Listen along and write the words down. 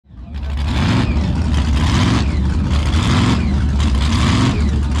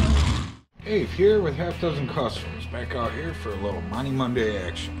Dave here with Half Dozen Customs, back out here for a little Monte Monday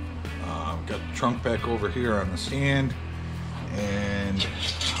action. Got the trunk back over here on the stand, and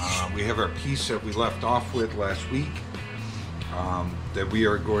we have our piece that we left off with last week that we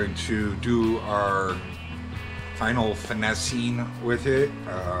are going to do our final finessing with it.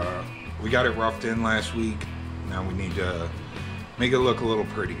 We got it roughed in last week. Now we need to make it look a little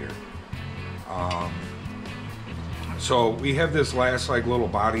prettier. So we have this last like little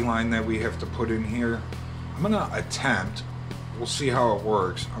body line that we have to put in here. I'm gonna attempt, we'll see how it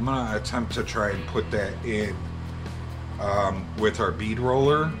works, I'm gonna attempt to try and put that in with our bead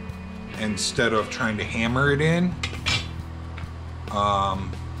roller instead of trying to hammer it in.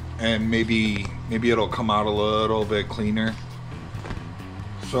 And maybe it'll come out a little bit cleaner.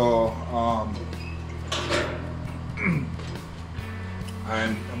 So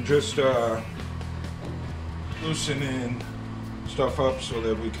I'm just loosening stuff up so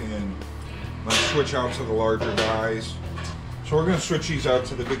that we can switch out to the larger dies. So we're going to switch these out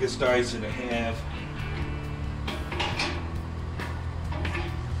to the biggest dies that I have.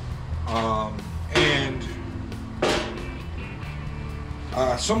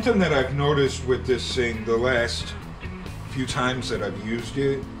 Something that I've noticed with this thing the last few times that I've used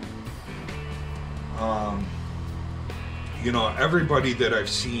it, you know, everybody that I've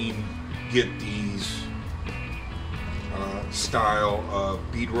seen get these style of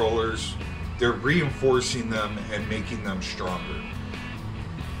bead rollers, they're reinforcing them and making them stronger.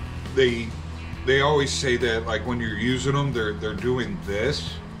 They always say that like when you're using them, they're doing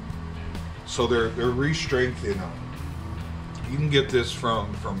this, so they're re-strengthening them. You can get this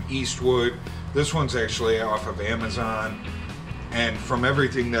from Eastwood. This one's actually off of Amazon, and from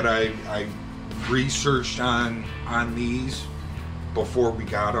everything that I researched on these before we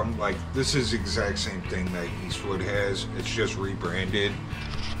got them, like this is the exact same thing that Eastwood has. It's just rebranded.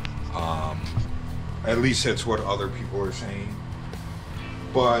 At least that's what other people are saying.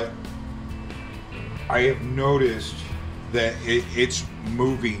 But I have noticed that it's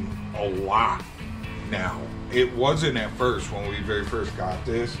moving a lot now. It wasn't at first when we very first got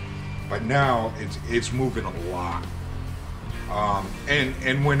this, but now it's moving a lot.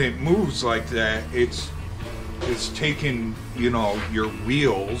 And when it moves like that, it's taking, you know, your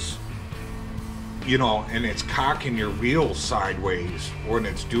wheels, you know, and it's cocking your wheels sideways when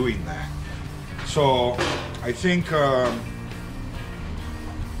it's doing that. So I think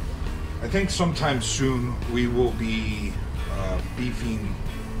sometime soon we will be beefing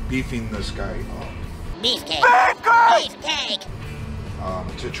this guy up. Beefcake! Beefcake!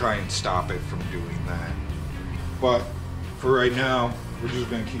 To try and stop it from doing that. But for right now, we're just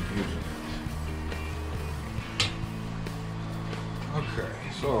gonna keep using it. Okay,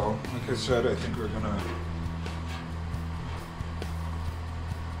 so like I said, I think we're gonna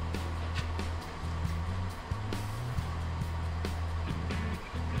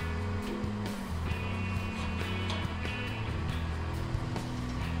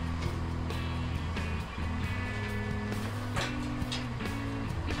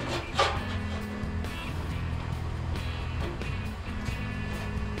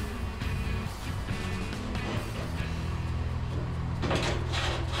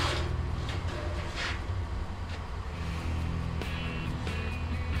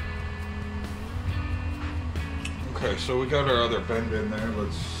Okay, so we got our other bend in there.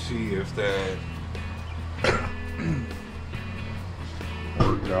 Let's see if that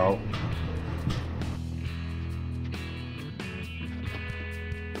worked out.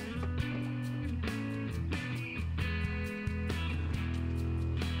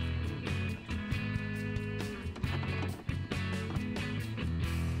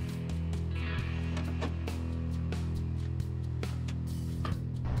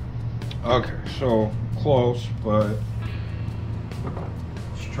 Okay, so close, but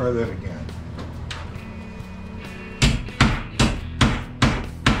let's try that again.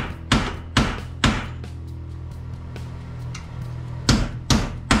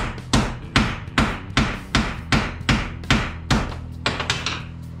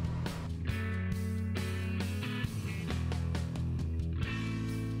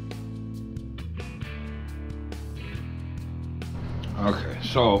 Okay,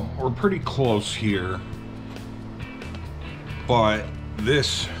 so we're pretty close here. But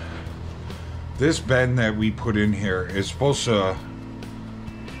this bend that we put in here is supposed to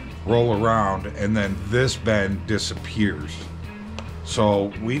roll around, and then this bend disappears.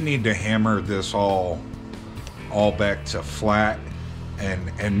 So we need to hammer this all back to flat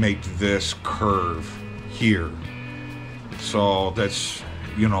and make this curve here. So that's,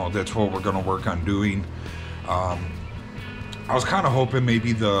 you know, that's what we're gonna work on doing. I was kind of hoping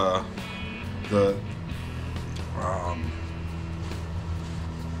maybe the the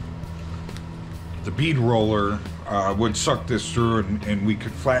bead roller would suck this through, and we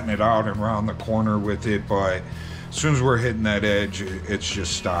could flatten it out and round the corner with it, but as soon as we're hitting that edge, it's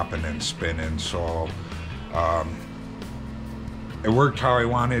just stopping and spinning. So it worked how I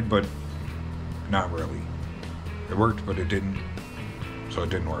wanted, but not really. It worked, but it didn't, so it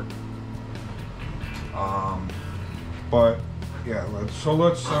didn't work. But yeah, let's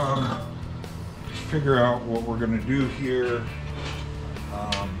figure out what we're gonna do here.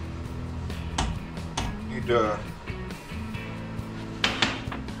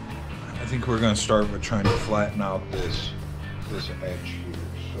 I think we're gonna start with trying to flatten out this edge here.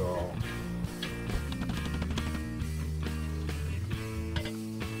 So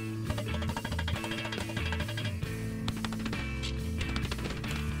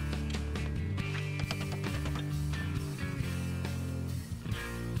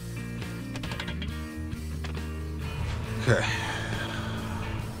okay.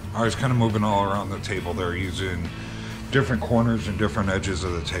 I was kind of moving all around the table there using different corners and different edges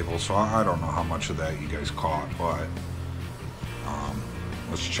of the table, so I don't know how much of that you guys caught, but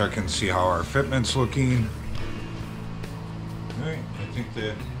let's check and see how our fitment's looking. Alright, I think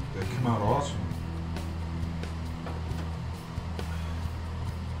that came out awesome.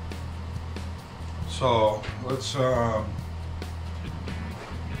 So let's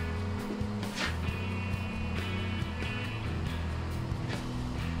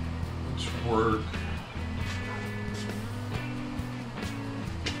work.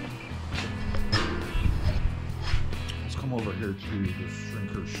 Let's come over here to the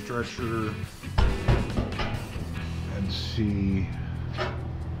shrinker stretcher and see.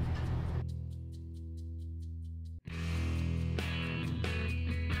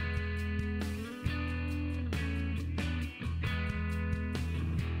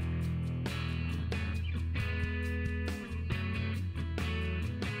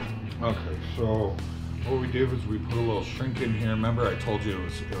 Okay, so what we did was we put a little shrink in here. Remember I told you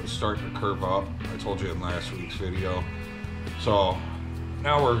it was starting to curve up. I told you in last week's video. So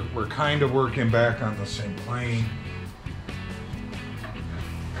now we're kind of working back on the same plane.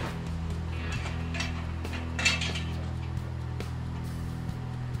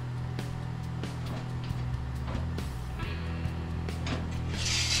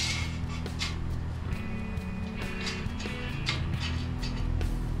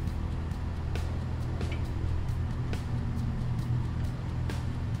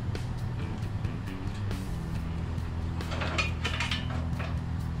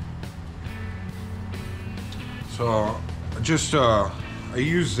 So just I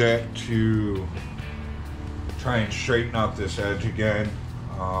use that to try and straighten out this edge again.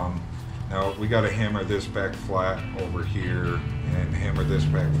 Now we got to hammer this back flat over here and hammer this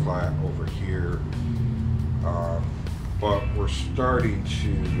back flat over here, but we're starting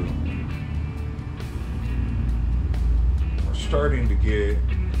to get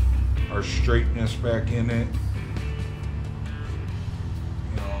our straightness back in it.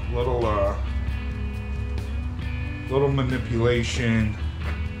 You know, little manipulation,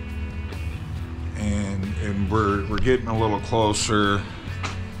 and we're getting a little closer.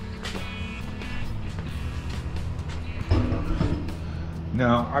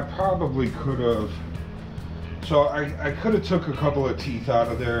 Now I probably could have, so I could have took a couple of teeth out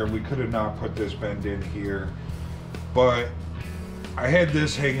of there, and we could have not put this bend in here, but I had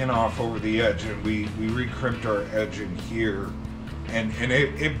this hanging off over the edge, and we re-crimped our edge in here, and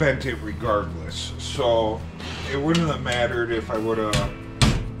it bent it regardless. So it wouldn't have mattered if I would have,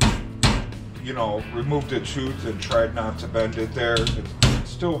 you know, removed a tooth and tried not to bend it there. It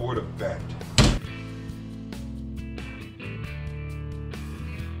still would have bent.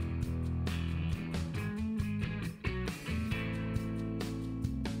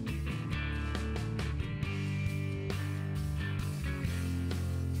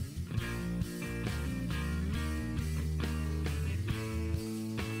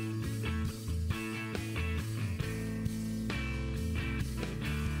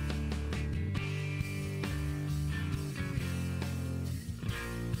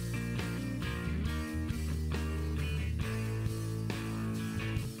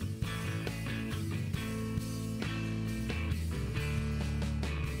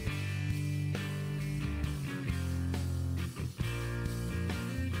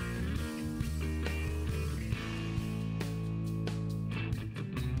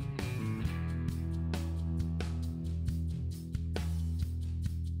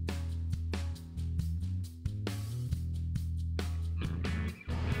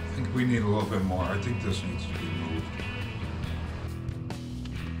 We need a little bit more. I think this needs to be moved.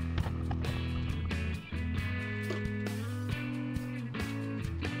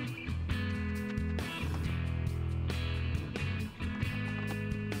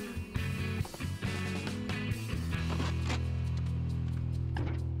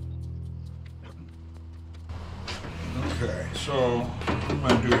 So what I'm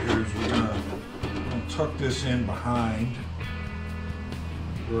gonna do here is we're gonna tuck this in behind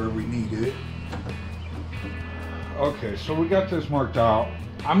where we need it. Okay, so we got this marked out.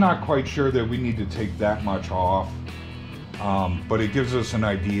 I'm not quite sure that we need to take that much off, but it gives us an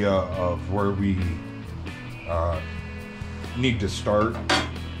idea of where we need to start.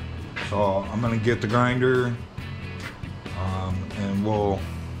 So I'm gonna get the grinder, and we'll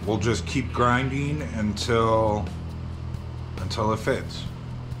just keep grinding until it fits.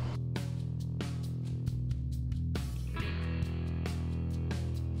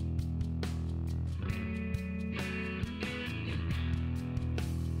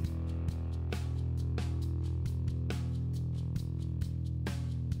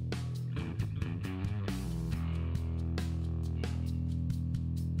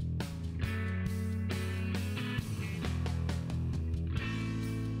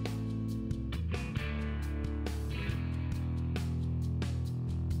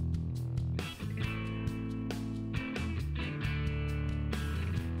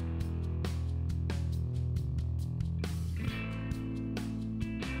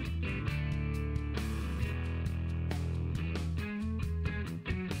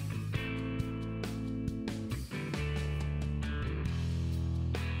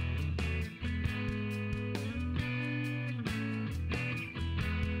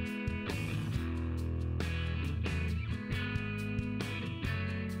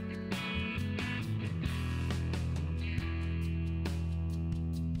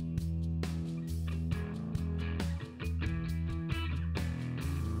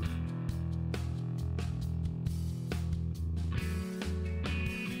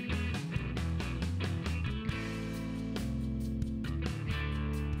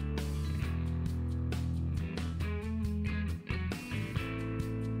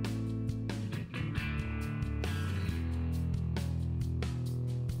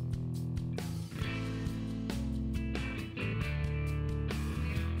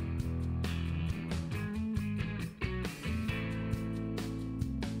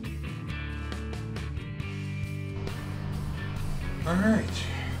 All right,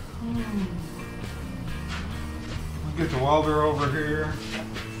 we'll get the welder over here.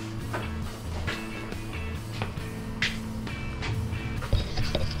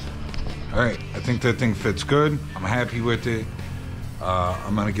 All right, I think that thing fits good. I'm happy with it.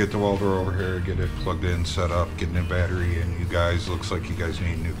 I'm gonna get the welder over here, get it plugged in, set up, get a new battery, and you guys, looks like you guys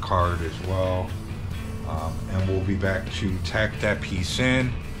need a new card as well. And we'll be back to tack that piece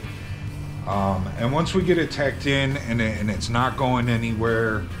in. And once we get it tacked in and it's not going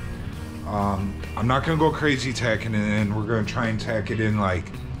anywhere, I'm not going to go crazy tacking it in. We're going to try and tack it in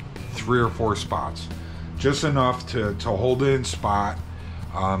like 3 or 4 spots. Just enough to hold it in spot,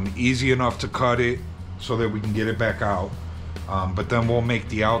 easy enough to cut it so that we can get it back out. But then we'll make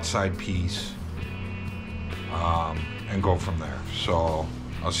the outside piece and go from there. So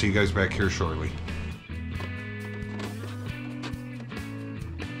I'll see you guys back here shortly.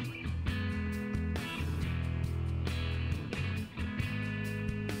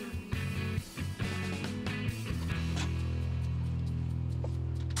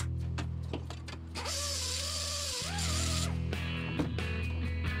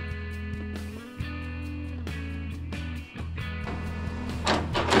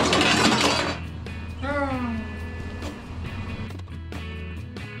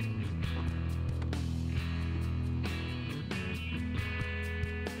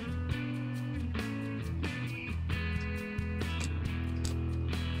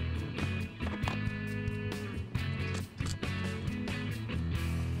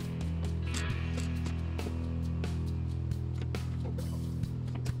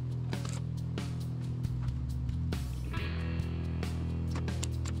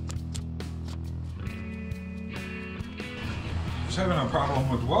 Was having a problem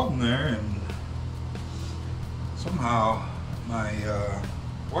with welding there, and somehow my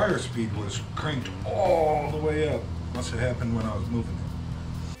wire speed was cranked all the way up. Must have happened when I was moving it.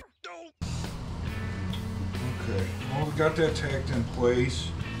 Okay, well, we got that tacked in place.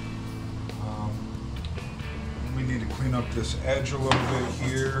 We need to clean up this edge a little bit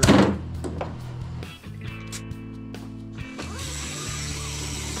here.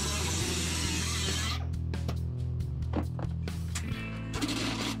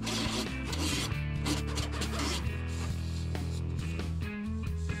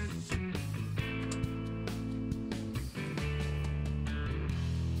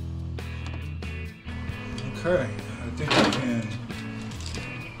 Okay, I think I can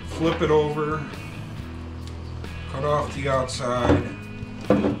flip it over, cut off the outside,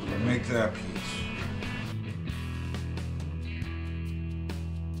 and make that piece.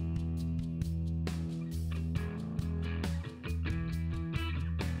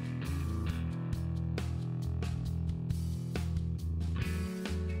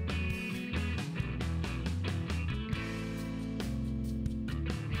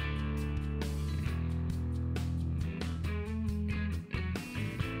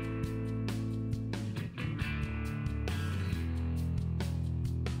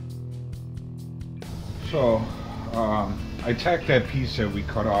 So, I tacked that piece that we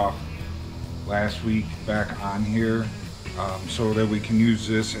cut off last week back on here so that we can use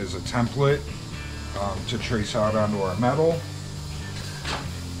this as a template to trace out onto our metal.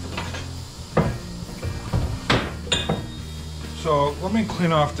 So let me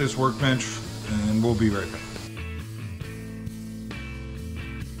clean off this workbench and we'll be right back.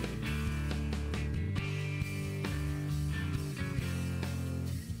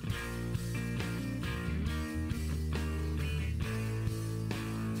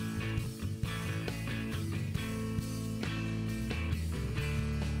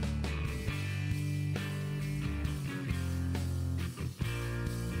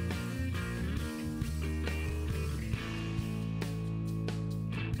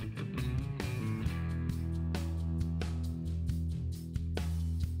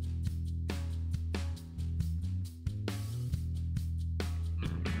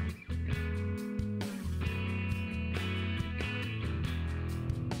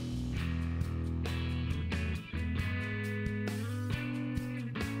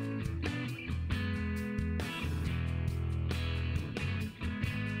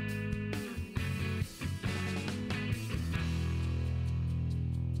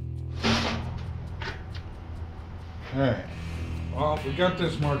 Alright, well, we got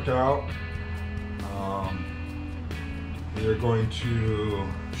this marked out. We are going to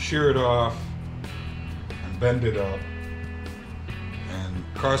shear it off and bend it up and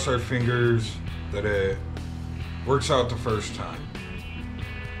cross our fingers that it works out the first time.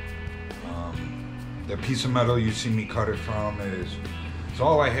 That piece of metal you see me cut it from is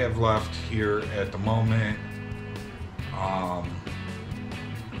all I have left here at the moment.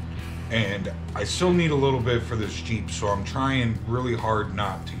 And I still need a little bit for this Jeep, so I'm trying really hard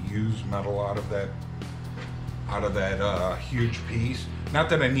not to use metal out of that huge piece. Not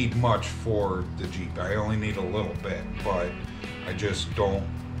that I need much for the Jeep, I only need a little bit, but I just don't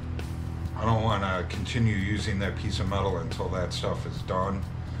want to continue using that piece of metal until that stuff is done.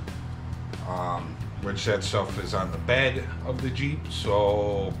 Which that stuff is on the bed of the Jeep,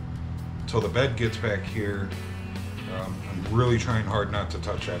 so until the bed gets back here, I'm really trying hard not to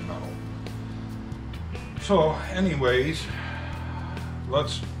touch that metal. So anyways,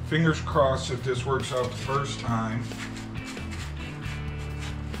 let's fingers crossed that this works out the first time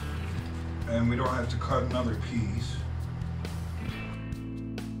and we don't have to cut another piece.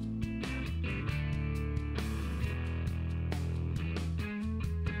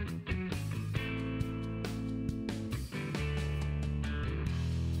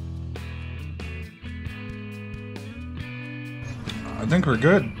 I think we're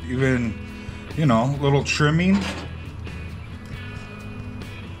good. Even, you know, a little trimming.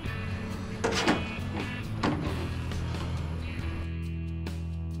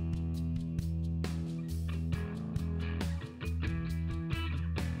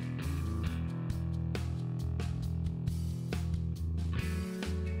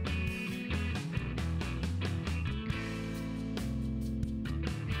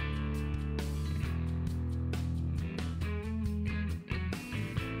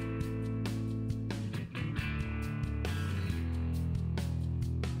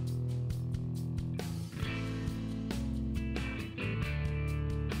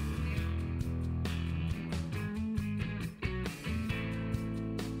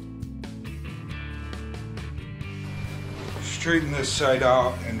 Straighten this side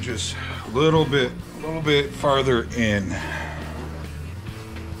out and just a little bit farther in.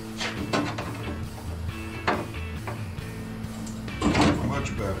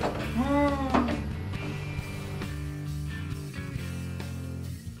 Much better.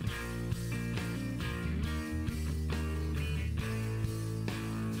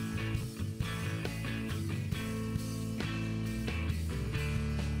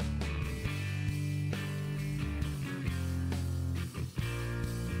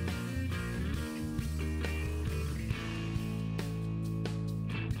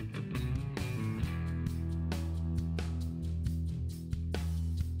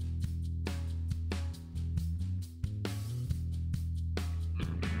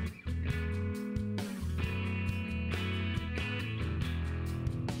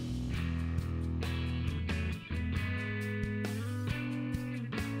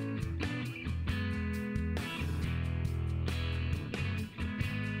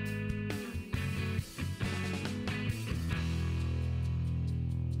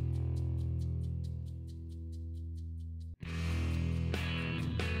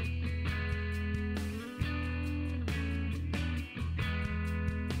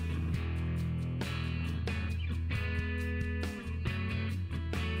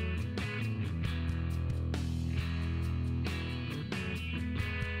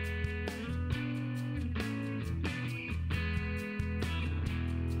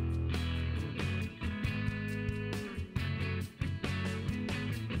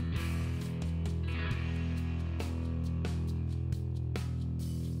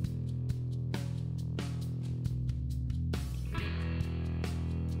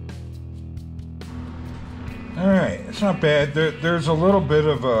 It's not bad. There's a little bit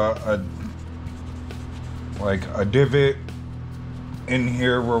of a divot in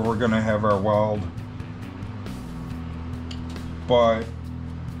here where we're gonna have our weld, but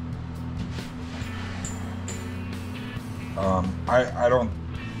I don't.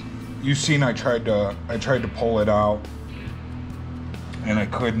 You've seen I tried to pull it out and I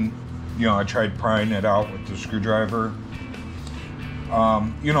couldn't. You know, I tried prying it out with the screwdriver.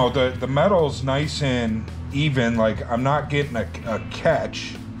 You know, the metal's nice and even. Like, I'm not getting a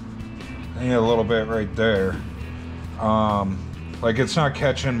catch. I need a little bit right there. Like, it's not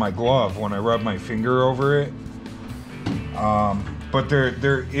catching my glove when I rub my finger over it. But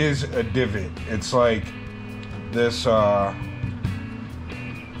there is a divot. It's like this.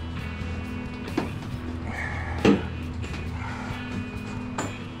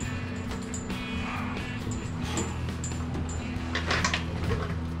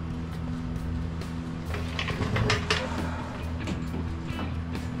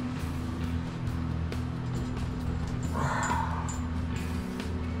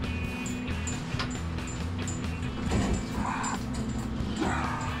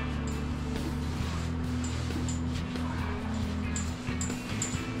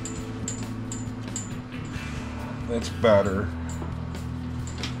 That's better.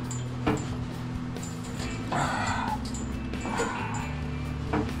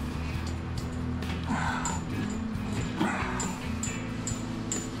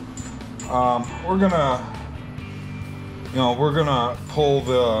 We're gonna pull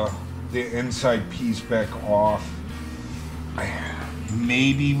the inside piece back off.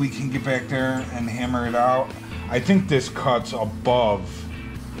 Maybe we can get back there and hammer it out. I think this cuts above.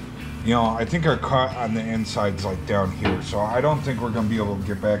 You know, I think our cut on the inside's like down here, so I don't think we're gonna be able to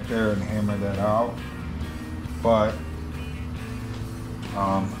get back there and hammer that out. But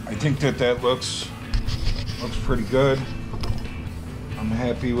I think that looks pretty good. I'm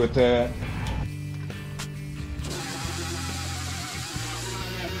happy with that.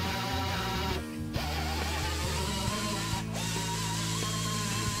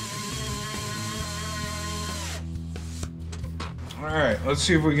 Alright, let's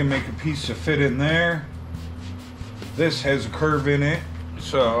see if we can make a piece to fit in there. This has a curve in it,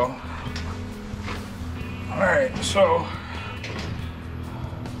 so... Alright, so...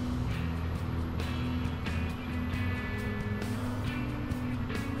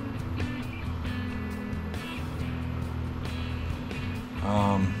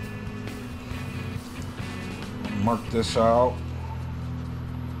 mark this out.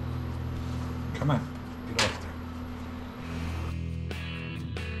 Come on, get off there.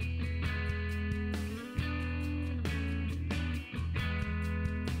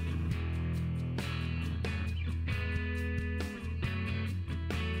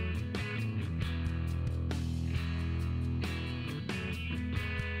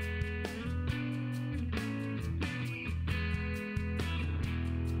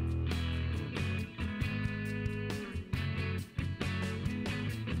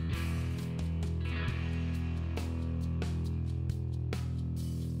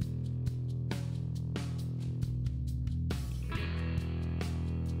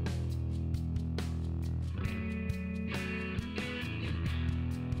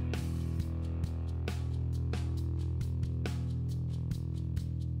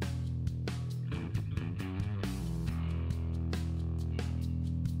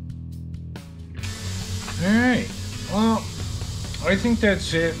 Alright, well, I think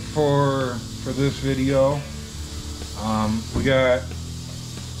that's it for this video. We got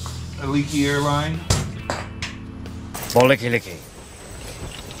a leaky airline. Bollicky licky.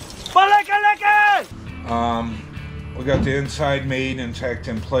 Bollicky licky! We got the inside made and tacked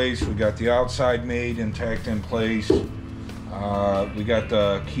in place. We got the outside made and tacked in place. We got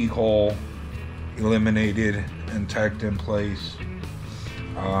the keyhole eliminated and tacked in place.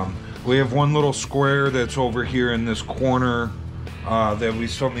 We have one little square that's over here in this corner that we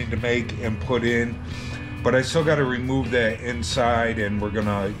still need to make and put in, but I still got to remove that inside, and we're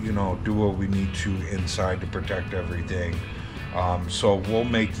gonna, you know, do what we need to inside to protect everything. So we'll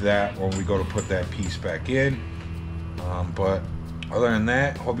make that when we go to put that piece back in. But other than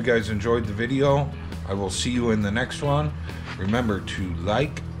that, hope you guys enjoyed the video. I will see you in the next one. Remember to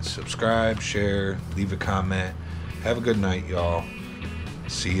like, subscribe, share, leave a comment. Have a good night, y'all.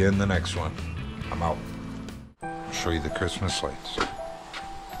 See you in the next one. I'm out. I'll show you the Christmas lights.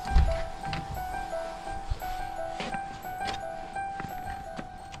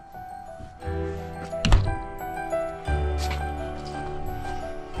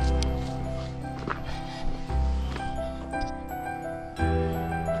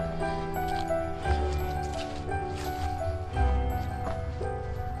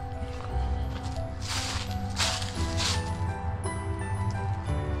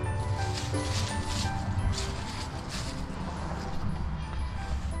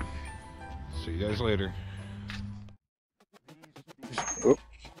 See you guys later.